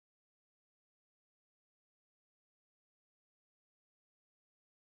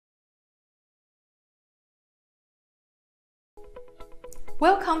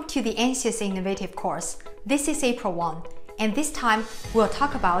Welcome to the NCS Innovative course. This is April 1, and this time we'll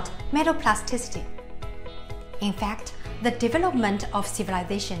talk about metal plasticity. In fact, the development of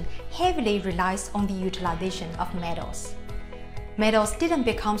civilization heavily relies on the utilization of metals. Metals didn't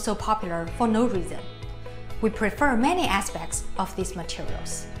become so popular for no reason. We prefer many aspects of these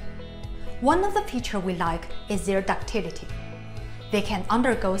materials. One of the features we like is their ductility. They can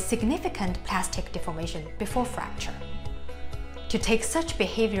undergo significant plastic deformation before fracture. To take such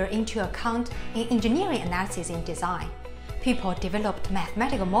behavior into account in engineering analysis and design, people developed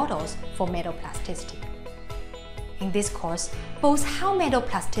mathematical models for metal plasticity. In this course, both how metal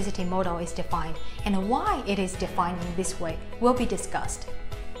plasticity model is defined and why it is defined in this way will be discussed.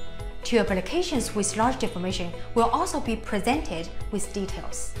 Two applications with large deformation will also be presented with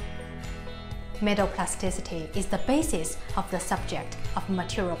details. Metal plasticity is the basis of the subject of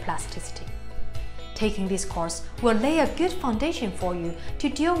material plasticity. Taking this course will lay a good foundation for you to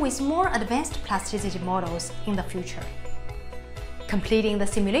deal with more advanced plasticity models in the future. Completing the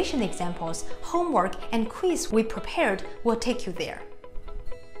simulation examples, homework, and quiz we prepared will take you there.